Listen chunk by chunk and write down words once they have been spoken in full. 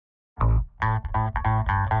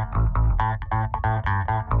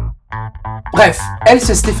Bref, elle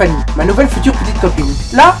c'est Stéphanie, ma nouvelle future petite copine.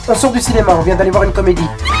 Là, on sort du cinéma, on vient d'aller voir une comédie.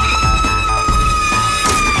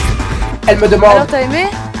 Elle me demande... Alors t'as aimé?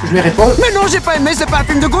 Je lui réponds... Mais non, j'ai pas aimé, c'est pas un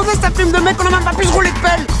film de gonzesse, c'est un film de mec, on a même pas pu se rouler de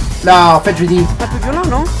pelle. Non, en fait je lui dis... Un peu violent,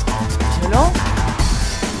 non? Violent?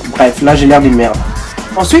 Bref, là j'ai l'air d'une merde.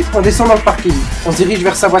 Ensuite, on descend dans le parking. On se dirige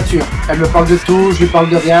vers sa voiture. Elle me parle de tout, je lui parle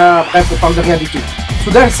de rien. Bref, on parle de rien du tout.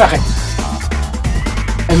 Soudain, elle s'arrête.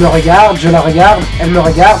 Elle me regarde, je la regarde. Elle me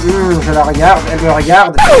regarde, je la regarde. Elle me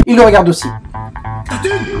regarde. Il le regarde aussi.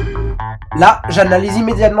 Là, j'analyse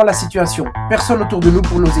immédiatement la situation. Personne autour de nous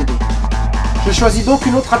pour nous aider. Je choisis donc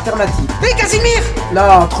une autre alternative. Hé, Casimir!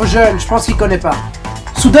 Non, trop jeune, je pense qu'il connaît pas.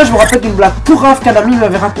 Soudain, je me rappelle d'une blague tout grave qu'un ami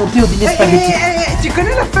m'avait racontée au dîner spaghetti. Tu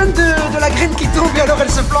connais la fin de la graine qui tombe et alors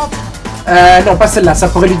elle se plante? Non, pas celle-là, ça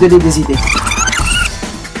pourrait lui donner des idées.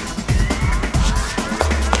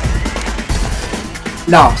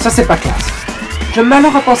 Non, ça c'est pas classe. Je me mets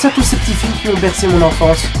alors à penser à tous ces petits films qui ont bercé mon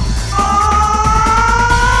enfance.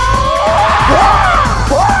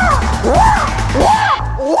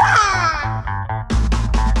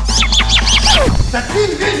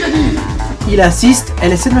 Il insiste,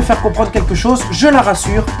 elle essaie de me faire comprendre quelque chose, je la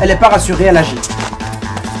rassure, elle n'est pas rassurée, elle agit.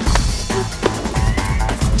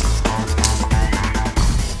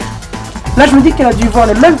 Là je me dis qu'elle a dû voir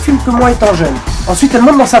les mêmes films que moi étant jeune. Ensuite elle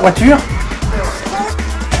monte dans sa voiture.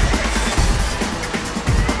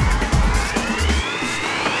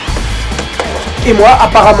 Et moi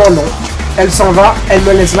apparemment non. Elle s'en va, elle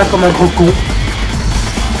me laisse là comme un gros con.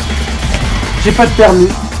 J'ai pas de permis.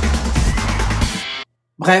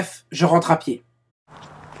 Bref, je rentre à pied.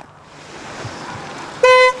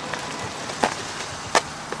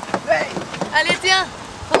 Allez tiens,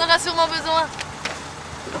 t'en auras sûrement besoin.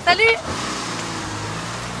 Salut!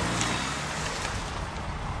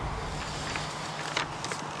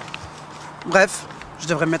 Bref, je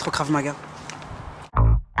devrais me mettre au Krav Maga.